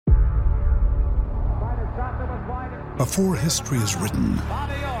Before history is written,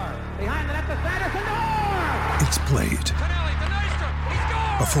 it's played.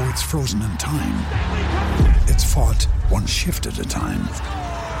 Before it's frozen in time, it's fought one shift at a time.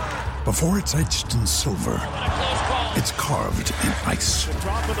 Before it's etched in silver, it's carved in ice.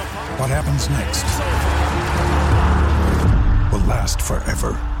 What happens next will last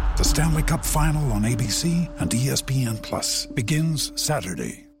forever. The Stanley Cup Final on ABC and ESPN Plus begins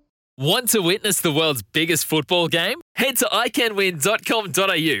Saturday. Want to witness the world's biggest football game? Head to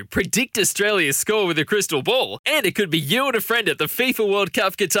iCanWin.com.au, predict Australia's score with a crystal ball, and it could be you and a friend at the FIFA World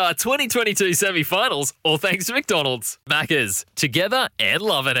Cup Qatar 2022 semi-finals, all thanks to McDonald's. Maccas, together and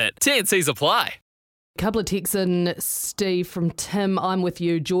loving it. TNCs apply. Couple of texts in, Steve, from Tim. I'm with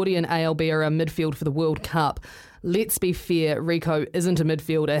you. Geordie and ALB are a midfield for the World Cup. Let's be fair, Rico isn't a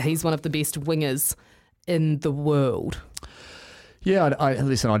midfielder. He's one of the best wingers in the world. Yeah, I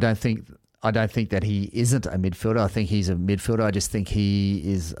don't think that he isn't a midfielder. I think he's a midfielder. I just think he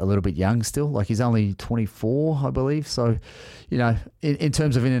is a little bit young still. Like, he's only 24, I believe. So, you know, in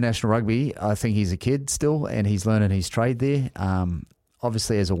terms of international rugby, I think he's a kid still, and he's learning his trade there.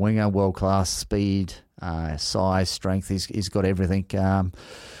 Obviously, as a winger, world-class speed, size, strength. He's got everything.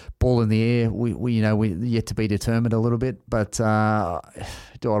 Ball in the air, we yet to be determined a little bit. But do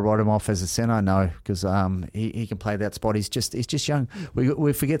I write him off as a centre? No, because he can play that spot. He's just young.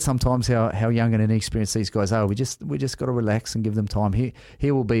 We forget sometimes how young and inexperienced these guys are. We just got to relax and give them time.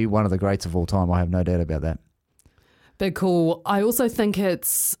 He will be one of the greats of all time. I have no doubt about that. Big call. I also think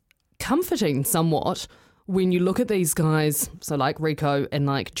it's comforting somewhat when you look at these guys, so like Rico and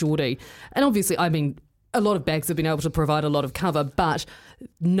like Geordie, and obviously, I mean, a lot of backs have been able to provide a lot of cover, but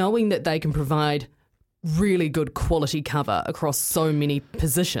knowing that they can provide really good quality cover across so many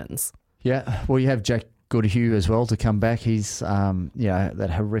positions. Yeah, well, you have Jack Goodhue as well to come back. He's, that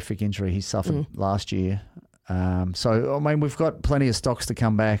horrific injury he suffered last year. So I mean, we've got plenty of stocks to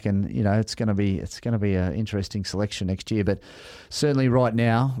come back, and it's going to be an interesting selection next year. But certainly, right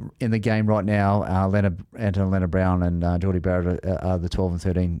now in the game, Anton Leonard Brown and Geordie Barrett are the 12 and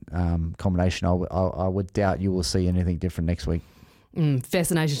 13 combination. I would doubt you will see anything different next week.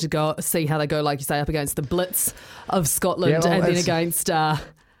 Fascinating to go see how they go, like you say, up against the Blitz of Scotland and then against the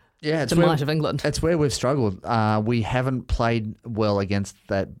might of England. It's where we've struggled. We haven't played well against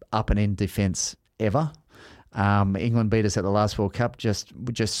that up and in defence ever. England beat us at the last World Cup just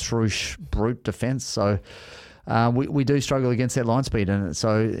through brute defence. So we do struggle against that line speed, and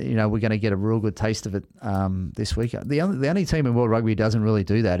so we're going to get a real good taste of it this week. The only team in World Rugby who doesn't really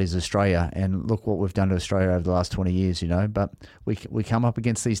do that is Australia, and look what we've done to Australia over the last 20 years. But we come up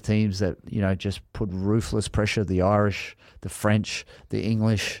against these teams that just put ruthless pressure. The Irish, the French, the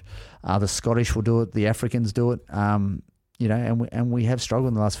English, the Scottish will do it. The Africans do it. And we have struggled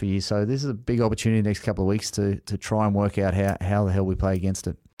in the last few years. So this is a big opportunity next couple of weeks to try and work out how the hell we play against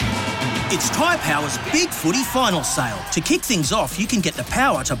it. It's Tyre Power's Big Footy Final Sale. To kick things off, you can get the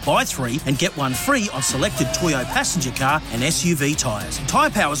power to buy 3 and get 1 free on selected Toyo passenger car and SUV tyres. Tyre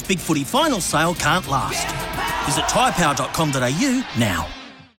Power's Big Footy Final Sale can't last. Visit tyrepower.com.au now.